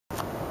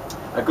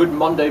A good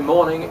Monday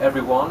morning,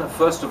 everyone.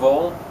 First of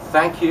all,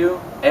 thank you,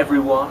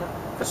 everyone,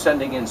 for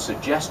sending in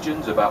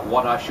suggestions about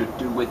what I should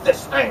do with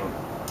this thing.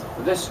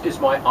 This is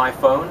my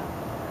iPhone.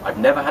 I've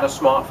never had a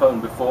smartphone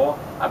before.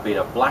 I've been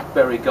a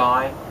BlackBerry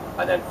guy,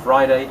 and then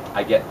Friday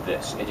I get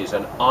this. It is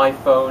an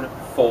iPhone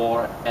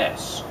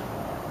 4S.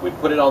 We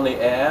put it on the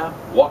air.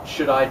 What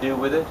should I do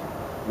with it?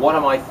 What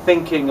am I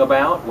thinking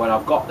about when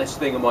I've got this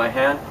thing in my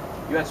hand?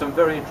 You had some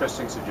very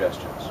interesting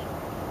suggestions.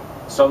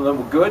 Some of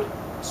them were good,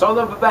 some of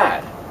them were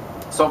bad.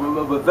 Some of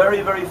them were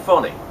very, very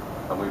funny,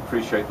 and we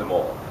appreciate them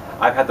all.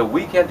 I've had the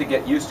weekend to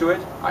get used to it.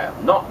 I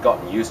have not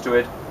gotten used to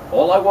it.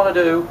 All I want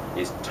to do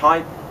is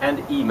type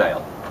and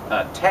email.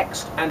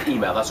 Text and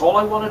email. That's all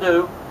I want to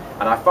do,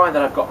 and I find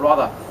that I've got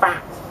rather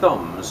fat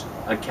thumbs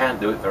and can't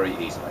do it very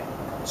easily.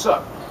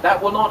 So,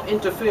 that will not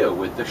interfere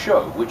with the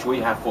show which we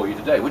have for you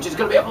today, which is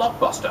going to be a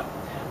blockbuster.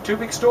 Two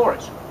big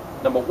stories.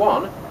 Number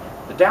one,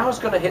 the Dow's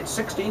going to hit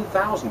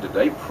 16,000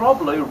 today,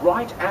 probably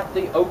right at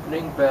the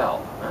opening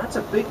bell. That's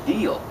a big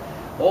deal.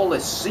 All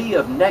this sea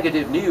of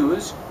negative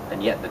news,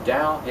 and yet the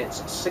Dow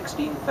hits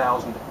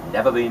 16,000,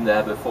 never been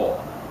there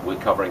before. We're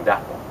covering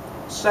that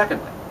one.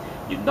 Secondly,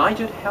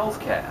 United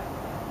Healthcare,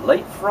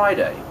 late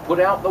Friday, put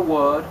out the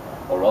word,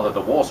 or rather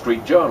the Wall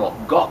Street Journal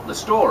got the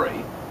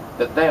story,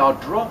 that they are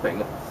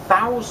dropping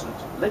thousands,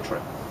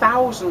 literally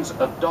thousands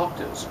of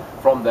doctors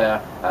from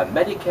their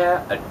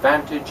Medicare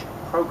Advantage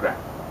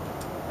program.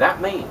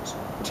 That means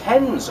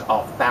tens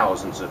of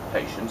thousands of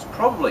patients,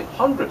 probably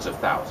hundreds of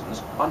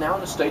thousands, are now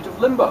in a state of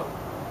limbo.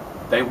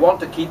 They want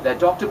to keep their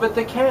doctor, but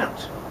they can't.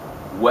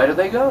 Where do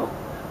they go?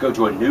 Go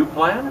to a new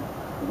plan?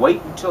 Wait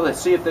until they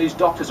see if these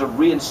doctors are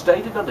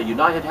reinstated under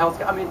United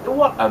Healthcare? I mean,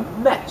 what a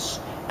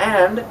mess.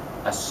 And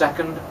a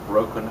second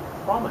broken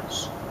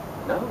promise.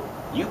 No,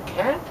 you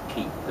can't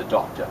keep the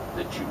doctor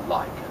that you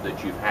like,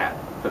 that you've had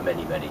for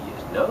many, many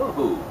years.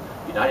 No,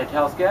 United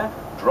Healthcare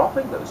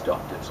dropping those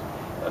doctors.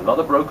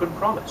 Another broken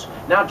promise.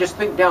 Now just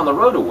think down the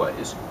road a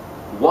ways.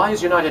 Why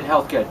is United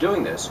Healthcare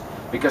doing this?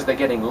 Because they're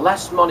getting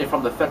less money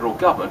from the federal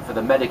government for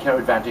the Medicare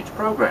Advantage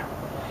program.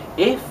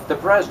 If the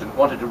president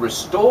wanted to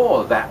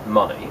restore that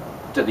money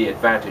to the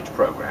Advantage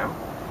program,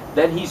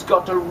 then he's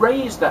got to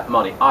raise that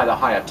money, either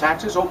higher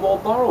taxes or more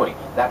borrowing.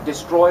 That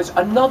destroys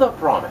another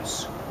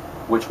promise,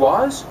 which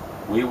was,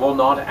 we will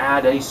not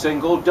add a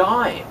single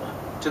dime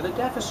to the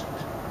deficit.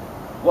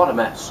 What a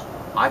mess.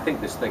 I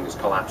think this thing is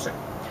collapsing.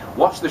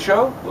 Watch the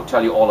show. We'll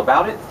tell you all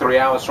about it 3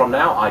 hours from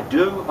now. I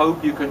do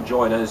hope you can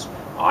join us,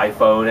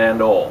 iPhone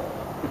and all.